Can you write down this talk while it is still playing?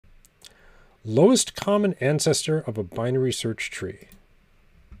Lowest common ancestor of a binary search tree.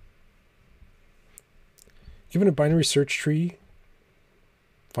 Given a binary search tree,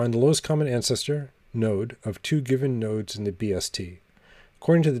 find the lowest common ancestor node of two given nodes in the BST.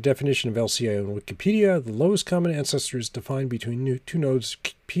 According to the definition of LCA on Wikipedia, the lowest common ancestor is defined between two nodes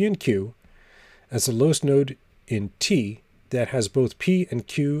P and Q as the lowest node in T that has both P and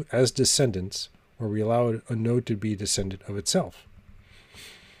Q as descendants, where we allow a node to be a descendant of itself.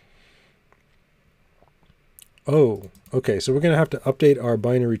 Oh, okay, so we're going to have to update our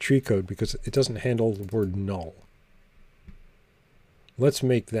binary tree code because it doesn't handle the word null. Let's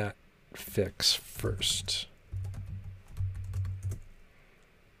make that fix first.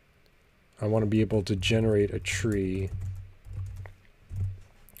 I want to be able to generate a tree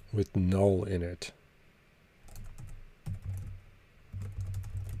with null in it.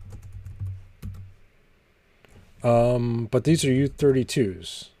 But these are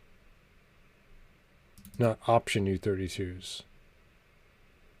U32s, not option U32s.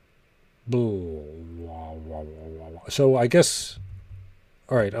 So I guess,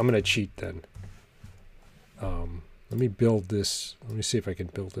 all right, I'm going to cheat then. Let me build this. Let me see if I can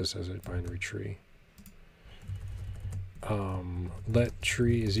build this as a binary tree. Let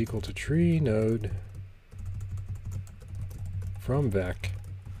tree is equal to tree node from vec.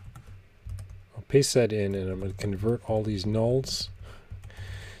 I'll paste that in, and I'm going to convert all these nulls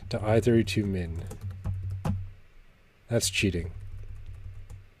to I32 min. That's cheating.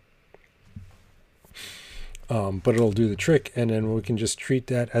 But it'll do the trick, and then we can just treat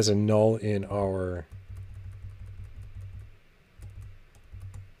that as a null in our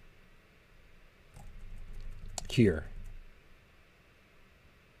here.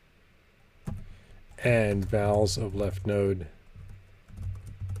 And vals of left node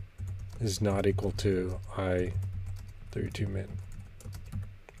is not equal to I32 min.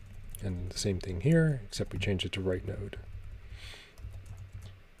 And the same thing here, except we change it to right node.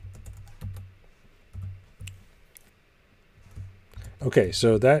 Okay,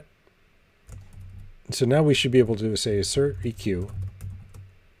 so now we should be able to say assert EQ.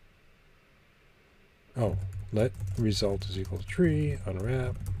 Oh, let result is equal to tree,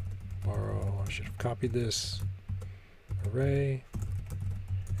 unwrap, borrow, I should have copied this, array,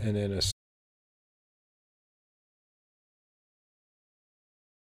 and then a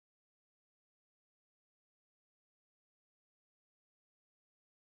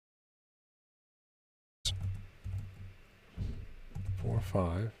four,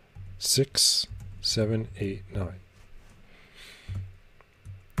 5, 6, 7, 8, 9.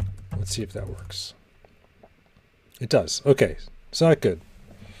 Let's see if that works. It does. Okay, so not good.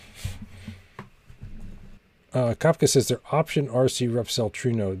 Kafka says they're option RC ref cell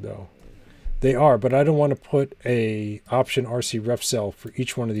true node though. They are, but I don't want to put a option RC ref cell for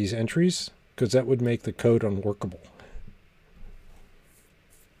each one of these entries because that would make the code unworkable.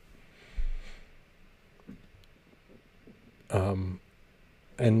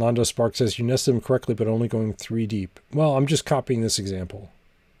 And Londo Spark says you nested them correctly, but only going 3 deep. Well, I'm just copying this example.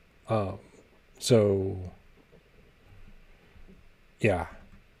 So yeah.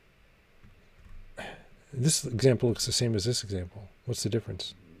 This example looks the same as this example. What's the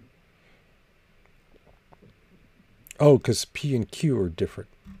difference? Oh, because P and Q are different.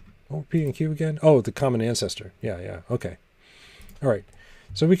 Oh, P and Q again? Oh, the common ancestor. Yeah, okay. All right,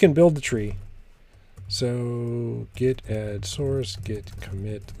 so we can build the tree. So git add source, git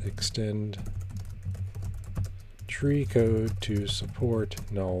commit extend tree code to support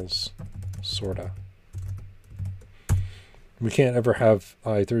nulls, sorta. We can't ever have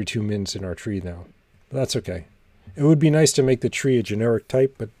I32 mins in our tree now. That's okay. It would be nice to make the tree a generic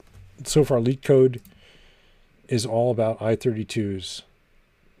type, but so far Leetcode is all about I32s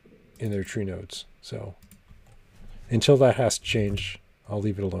in their tree nodes. So until that has to change, I'll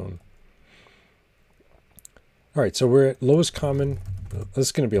leave it alone. All right, so we're at lowest common. This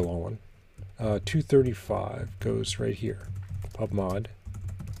is going to be a long one. 235 goes right here. Pubmod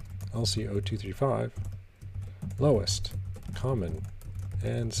LCO235 lowest common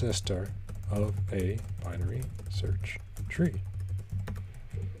ancestor of a binary search tree.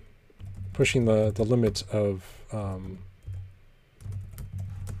 Pushing the limits of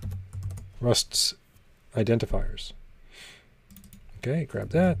Rust's identifiers. Okay, grab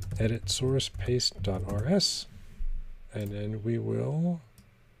that, edit source paste.rs, and then we will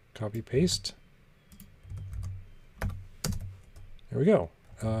copy paste. There we go.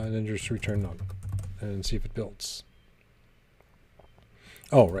 And then just return none and see if it builds.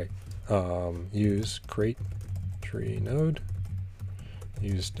 Oh, right. Use create tree node.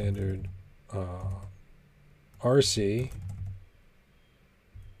 Use standard RC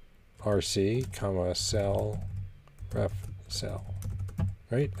RC, comma, cell, ref, cell.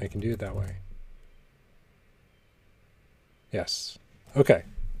 Right? I can do it that way. Yes. Okay.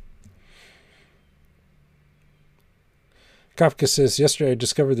 Kafka says, yesterday I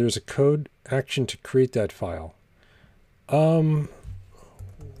discovered there's a code action to create that file. Oops,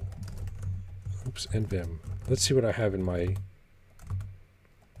 nvim. Let's see what I have in my...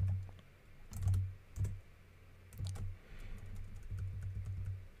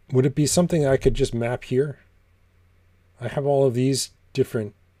 Would it be something I could just map here? I have all of these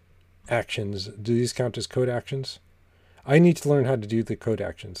different actions. Do these count as code actions? I need to learn how to do the code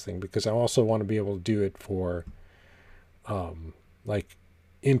actions thing because I also want to be able to do it for like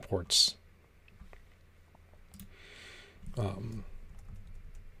imports. I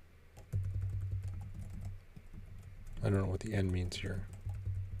don't know what the N means here.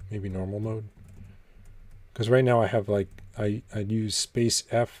 Maybe normal mode. Because right now I have like, I use space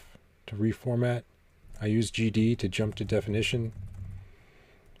F to reformat. I use GD to jump to definition.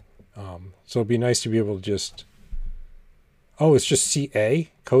 So it'd be nice to be able to just, oh, it's just CA,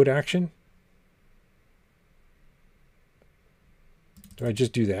 code action? Do I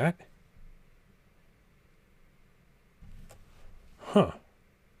just do that? Huh.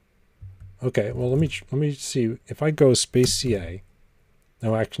 Okay, well let me see. If I go space CA,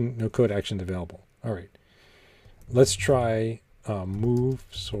 no action, no code actions available. All right. Let's try move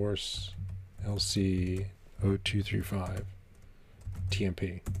source LC 0235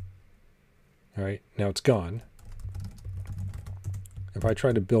 TMP. All right, now it's gone. If I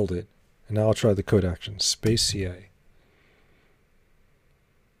try to build it, and now I'll try the code action, space CA.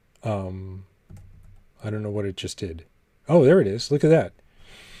 I don't know what it just did. Oh, there it is. Look at that.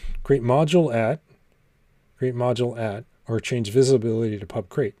 Create module at, or change visibility to pub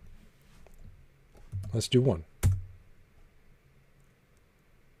crate. Let's do one.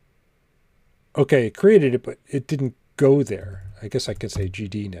 Okay, it created it, but it didn't go there. I guess I could say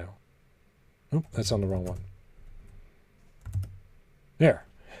GD now. Oh, that's on the wrong one. There.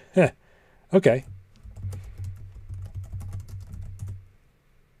 Okay.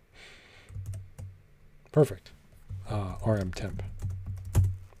 Perfect. RM temp.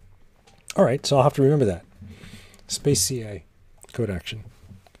 All right, so I'll have to remember that. Space CA, code action.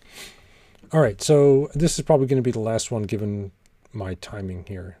 All right, so this is probably going to be the last one given my timing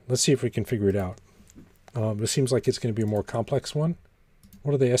here. Let's see if we can figure it out. This seems like it's going to be a more complex one.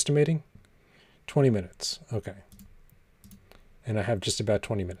 What are they estimating? 20 minutes. Okay. And I have just about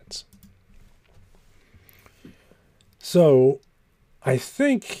 20 minutes. So I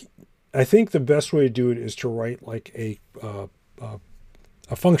think the best way to do it is to write like a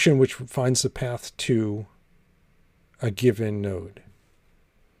function which finds the path to a given node.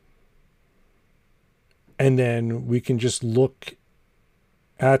 And then we can just look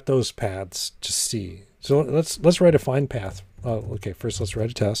at those paths to see. So let's write a find path. Okay, first let's write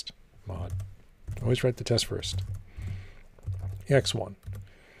a test. Mod. Always write the test first. X1.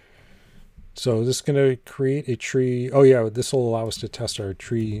 So this is going to create a tree. Oh yeah, this will allow us to test our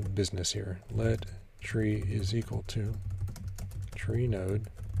tree business here. Let tree is equal to tree node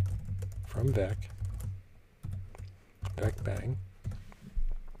from vec bang.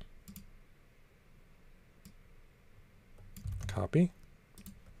 Copy,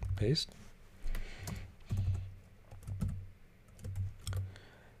 paste.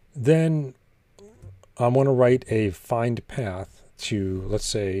 Then I want to write a find path to, let's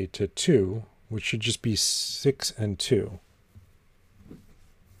say, to 2, which should just be 6 and 2.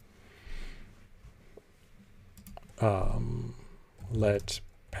 Let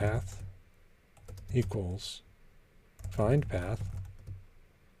path equals find path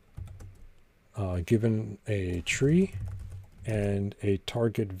given a tree and a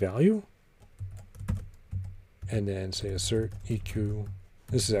target value, and then say assert eq.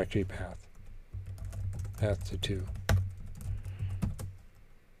 This is actually path to 2.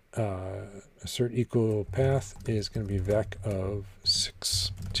 Assert equal path is going to be vec of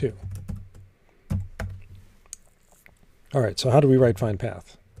 6, 2. All right, so how do we write find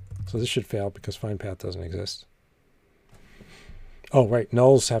path? So this should fail because find path doesn't exist. Oh, right,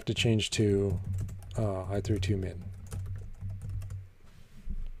 nulls have to change to I through 2 min.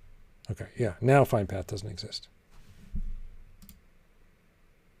 Okay, yeah, now find path doesn't exist.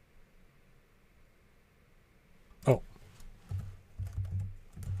 Oh.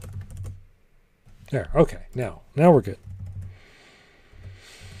 There, okay, now we're good.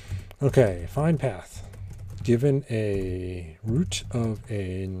 Okay, find path. Given a root of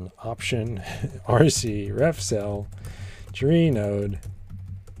an option RC ref cell tree node.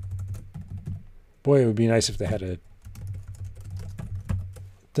 Boy, it would be nice if they had a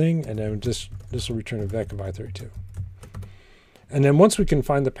thing, and then this will return a vec of I32. And then once we can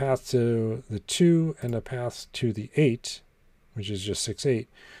find the path to the 2 and the path to the 8, which is just 6, 8,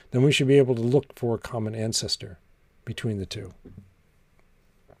 then we should be able to look for a common ancestor between the two.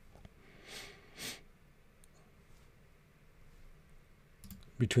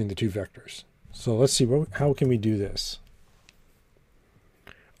 Between the two vectors. So let's see, how can we do this?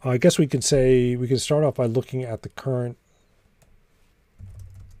 I guess we could say, we can start off by looking at the current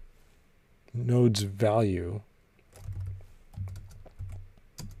node's value.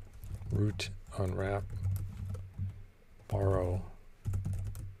 Root, unwrap, borrow,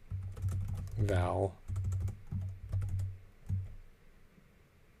 val.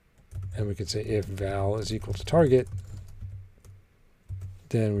 And we could say if val is equal to target,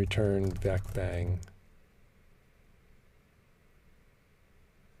 then return vec bang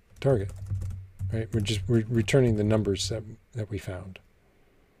target. Right? We're returning the numbers that we found.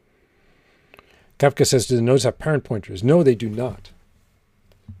 Kafka says, do the nodes have parent pointers? No, they do not.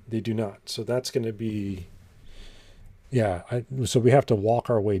 They do not. So that's going to be, yeah, so we have to walk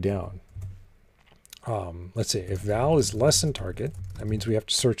our way down. Let's see, if val is less than target, that means we have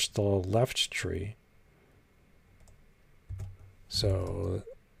to search the left tree. So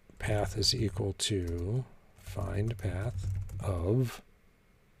path is equal to find path of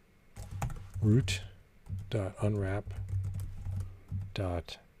root dot unwrap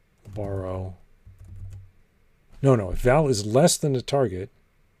dot borrow. No, if val is less than the target,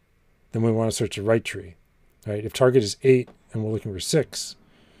 then we want to search the right tree. Right? If target is 8 and we're looking for 6,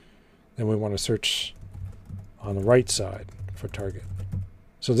 then we want to search on the right side for target.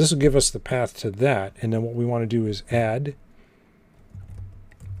 So this will give us the path to that, and then what we want to do is add.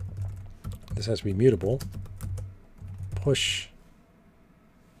 This has to be mutable. Push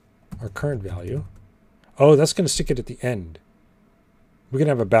our current value. Oh, that's going to stick it at the end. We're going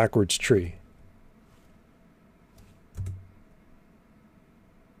to have a backwards tree.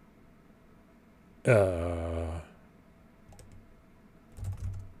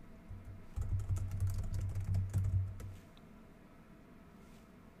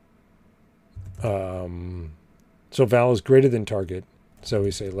 So val is greater than target. So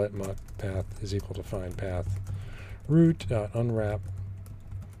we say let mut path is equal to find path root dot unwrap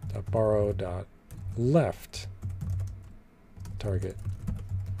dot borrow dot left target,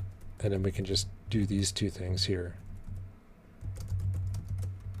 and then we can just do these two things here,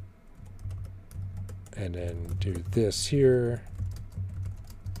 and then do this here,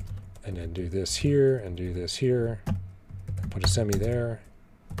 and then do this here, and do this here, and put a semi there,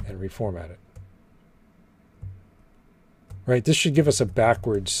 and reformat it. Right, this should give us a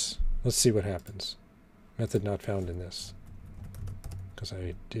backwards. Let's see what happens. Method not found in this, because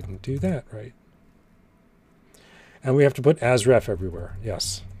I didn't do that right. And we have to put as ref everywhere.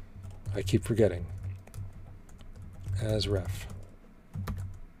 Yes, I keep forgetting. As ref.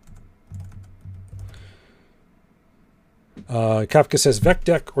 Kafka says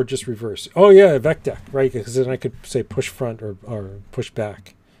vecdec or just reverse. Oh yeah, vecdec, right? Because then I could say push front or push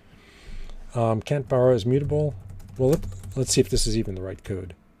back. Can't borrow is mutable. Well, let's see if this is even the right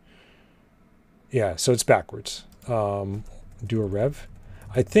code. Yeah, so it's backwards. Do a rev.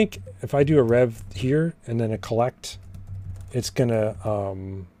 I think if I do a rev here and then a collect, it's gonna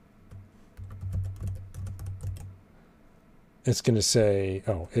say,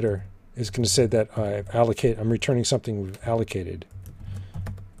 oh, iter. It's gonna say that I'm returning something we've allocated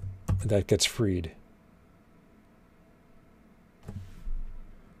that gets freed.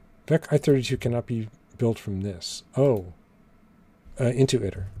 Vec I32 cannot be built from this. Oh, into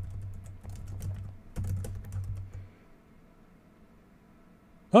iter.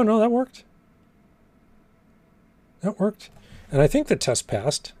 Oh no, that worked. That worked. And I think the test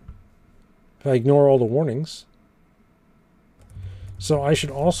passed. If I ignore all the warnings. So I should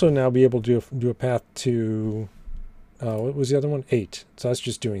also now be able to do a path to, what was the other one? 8. So that's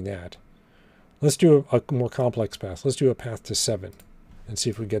just doing that. Let's do a more complex path. Let's do a path to 7 and see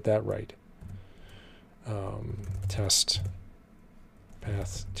if we get that right. Test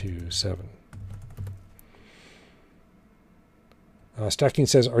path to 7. Stacking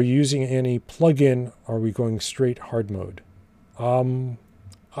says, are you using any plugin? Are we going straight hard mode? I'm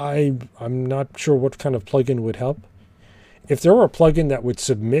not sure what kind of plugin would help. If there were a plugin that would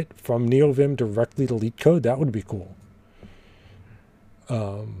submit from NeoVim directly to Leetcode, that would be cool.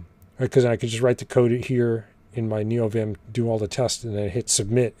 Because I could just write the code here in my NeoVim, do all the tests, and then hit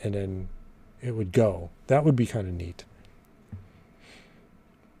submit, and then it would go. That would be kind of neat.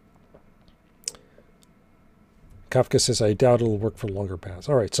 Kafka says, I doubt it'll work for longer paths.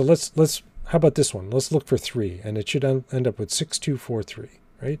 All right, so let's how about this one? Let's look for 3, and it should end up with 6243,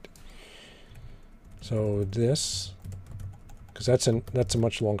 right? So this, because that's a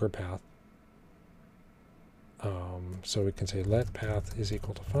much longer path. So we can say let path is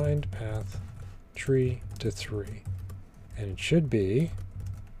equal to find path tree to 3. And it should be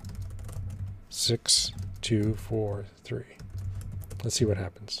 6, 2, 4, 3. Let's see what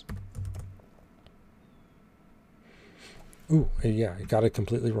happens. Ooh, yeah, I got it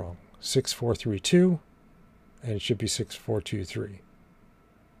completely wrong. 6, 4, 3, 2, and it should be 6, 4, 2, 3.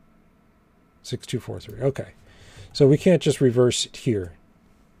 6, 2, 4, 3. Okay, so we can't just reverse it here.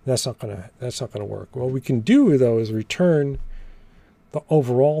 That's not gonna work. What we can do though is return the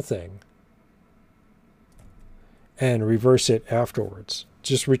overall thing and reverse it afterwards.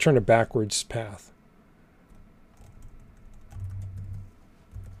 Just return a backwards path.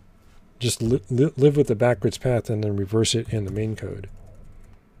 Just live with the backwards path and then reverse it in the main code.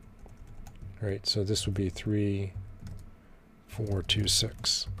 All right, so this would be 3, 4, 2,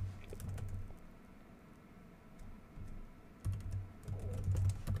 6.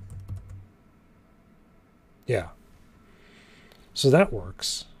 Yeah. So that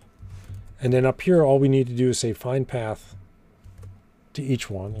works. And then up here, all we need to do is say find path to each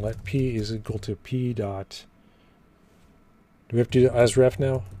one. Let p is equal to p dot. Do we have to do asref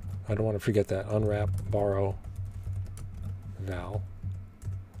now? I don't want to forget that. Unwrap, borrow, val.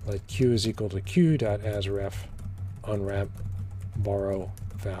 Let q is equal to q dot asref, unwrap, borrow,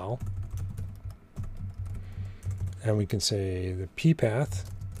 val. And we can say the p path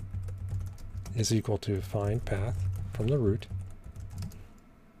is equal to find path from the root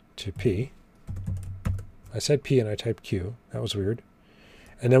to p. I said p and I typed q. That was weird.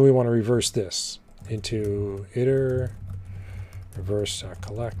 And then we want to reverse this into iter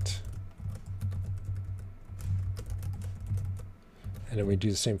reverse.collect. And then we do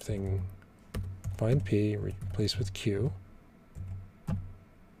the same thing. Find p, replace with q.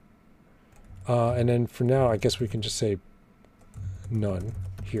 And then for now, I guess we can just say none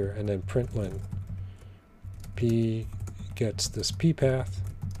here, and then println p gets this p path,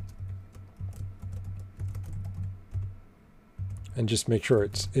 and just make sure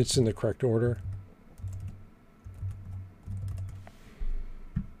it's in the correct order.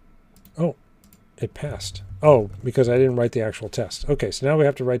 Oh, it passed. Oh, because I didn't write the actual test. Okay, so now we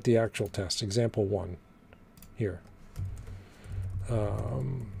have to write the actual test. Example 1 here.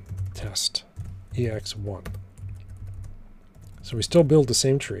 Test ex1. So we still build the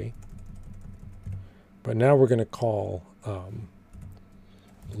same tree, but now we're going to call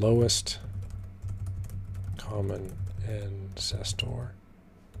lowest common ancestor.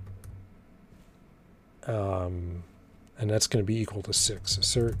 And that's going to be equal to 6.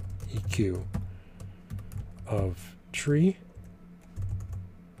 Assert EQ of tree,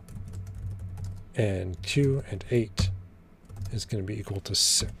 and 2 and 8 is going to be equal to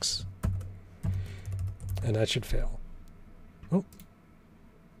 6. And that should fail. Oh.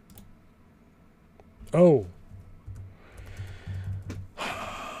 Oh.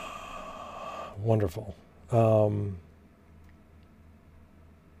 Wonderful.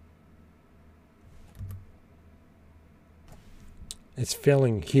 It's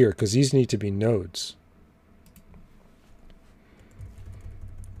failing here because these need to be nodes.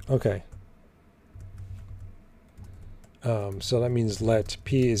 Okay. So that means let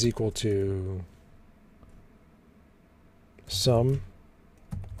p is equal to sum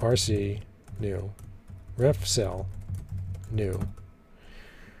rc new ref cell new.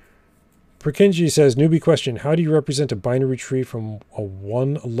 Perkinji says, newbie question, how do you represent a binary tree from a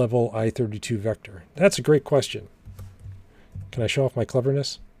 1-level I32 vector? That's a great question. Can I show off my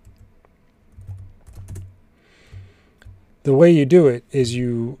cleverness? The way you do it is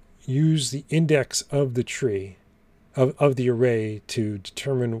you use the index of the tree, of the array, to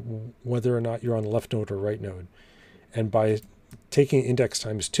determine whether or not you're on the left node or right node. And by taking index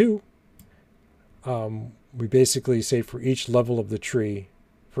times 2, we basically say for each level of the tree,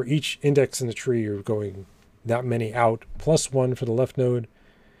 for each index in the tree, you're going that many out, plus 1 for the left node,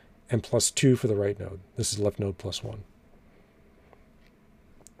 and plus 2 for the right node. This is left node plus 1.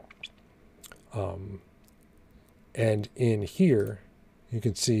 And in here, you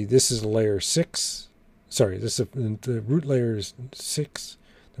can see this is layer 6. Sorry, this is the root layer is 6.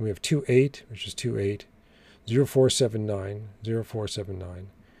 Then we have 2, 8, which is 2, 8, 0, 4, 7, 9, 0, 4, 7, 9.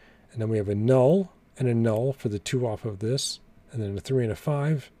 And then we have a null and a null for the 2 off of this, and then a 3 and a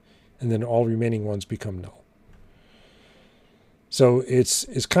 5, and then all remaining ones become null. So it's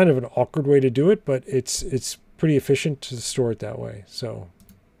kind of an awkward way to do it, but it's pretty efficient to store it that way. So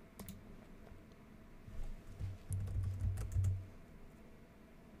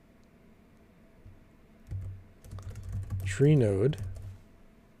tree node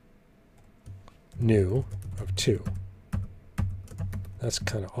new of 2. That's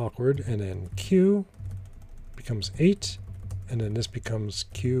kind of awkward. And then Q becomes 8. And then this becomes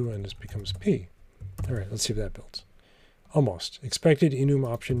Q and this becomes P. All right, let's see if that builds. Almost. Expected enum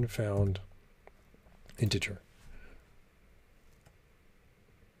option found integer.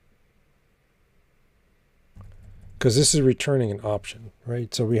 Because this is returning an option,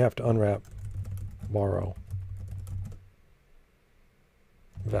 right? So we have to unwrap borrow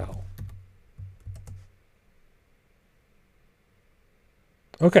val.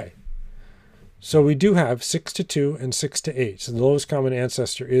 Okay. So we do have 6 to 2 and 6 to 8. So the lowest common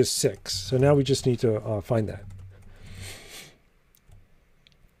ancestor is 6. So now we just need to find that.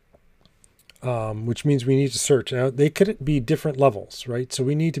 Which means we need to search. Now, they could be different levels, right? So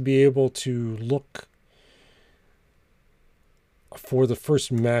we need to be able to look for the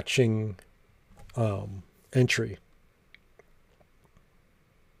first matching entry.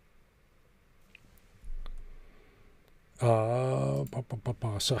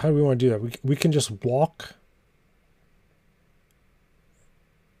 So how do we want to do that? We can just walk.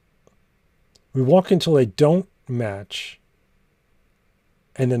 We walk until they don't match.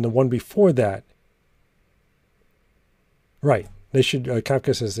 And then the one before that. Right. They should,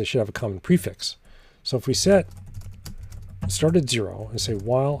 Kafka says they should have a common prefix. So if we start at 0 and say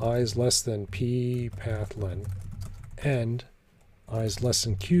while I is less than p path len and I is less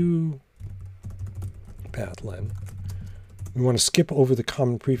than q path len, we want to skip over the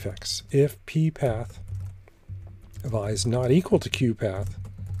common prefix. If p path of I is not equal to q path,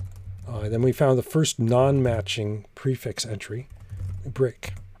 then we found the first non-matching prefix entry. We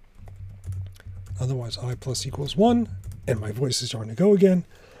break. Otherwise, I plus equals 1, and my voice is starting to go again.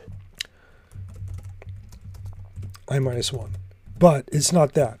 I minus 1. But it's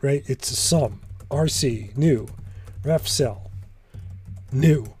not that, right? It's a sum. RC, new, ref cell,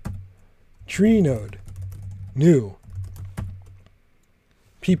 new, tree node, new,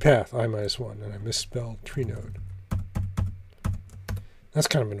 p path, I minus 1, and I misspelled tree node. That's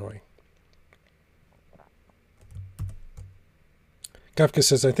kind of annoying. Kafka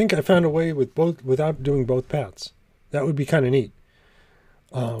says, I think I found a way with both without doing both paths. That would be kind of neat.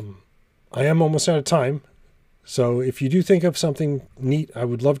 I am almost out of time. So if you do think of something neat, I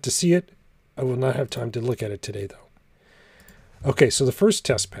would love to see it. I will not have time to look at it today, though. Okay, so the first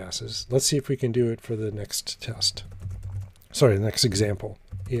test passes. Let's see if we can do it for the next test. Sorry, the next example.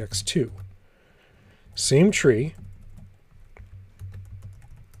 EX2. Same tree.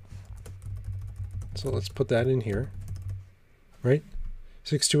 So let's put that in here. Right?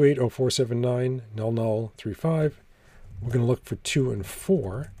 6280479 null null 35. We're going to look for 2 and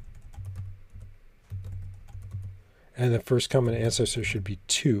 4. And the first common ancestor should be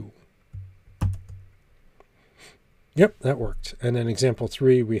 2. Yep, that worked. And then example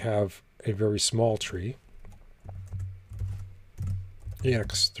 3, we have a very small tree.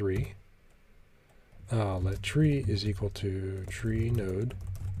 EX3. Let tree is equal to tree node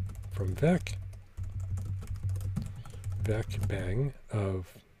from vec. Vec bang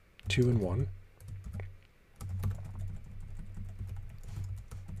of 2 and 1.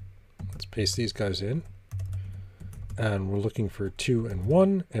 Let's paste these guys in. And we're looking for 2 and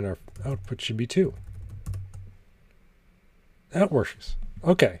 1, and our output should be 2. That works.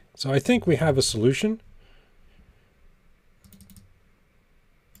 Okay, so I think we have a solution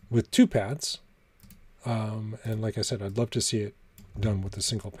with 2 paths. And like I said, I'd love to see it done with a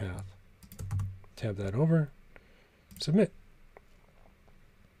single path. Tab that over. Submit.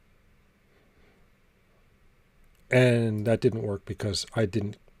 And that didn't work because I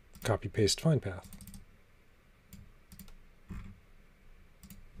didn't copy paste find path.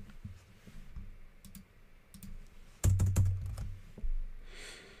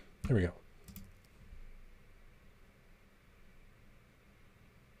 There we go.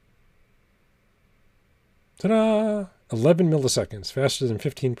 Ta-da! 11 milliseconds, faster than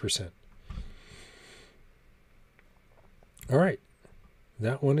 15%. All right,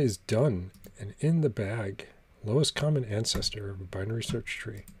 that one is done and in the bag. Lowest common ancestor of a binary search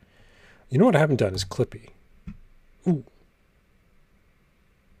tree. You know what I haven't done is Clippy. Ooh.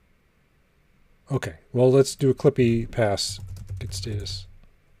 Okay, well, let's do a Clippy pass. Get status,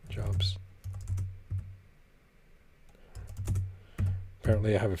 jobs.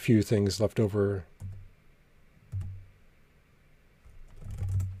 Apparently I have a few things left over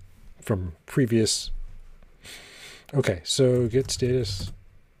from previous. Okay, so get status,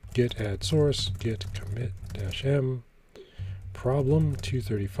 get add source, get commit -m, problem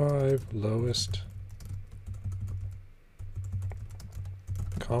 235, lowest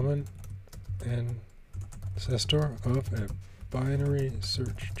common ancestor of a binary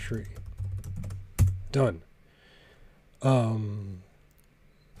search tree. Done. And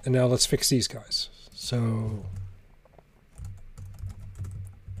now let's fix these guys. So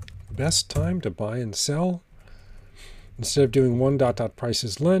best time to buy and sell. Instead of doing one dot dot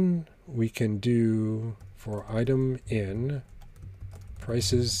prices len, we can do for item in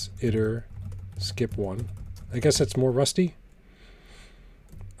prices iter skip one. I guess that's more rusty.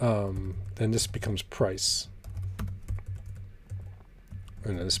 Then this becomes price.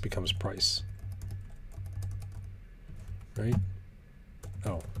 And then this becomes price. Right?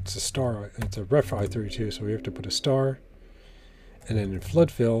 Oh, it's a star. It's a ref I32, so we have to put a star. And then in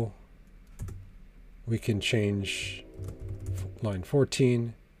flood fill, we can change line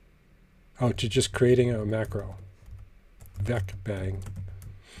 14 to just creating a macro. Vec bang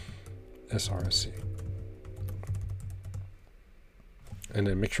srsc. And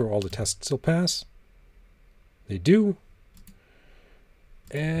then make sure all the tests still pass. They do.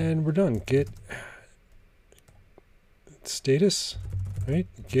 And we're done. Git status, right?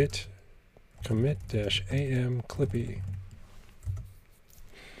 Git commit -am clippy.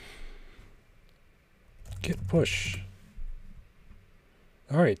 Git push.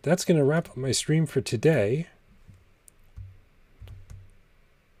 All right, that's going to wrap up my stream for today.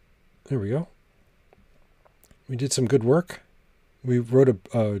 There we go. We did some good work. We wrote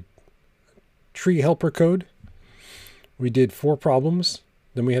a tree helper code. We did 4 problems.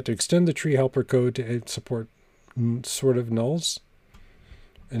 Then we had to extend the tree helper code to support sort of nulls.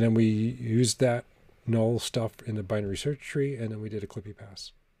 And then we used that null stuff in the binary search tree, and then we did a clippy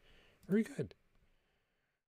pass. Very good.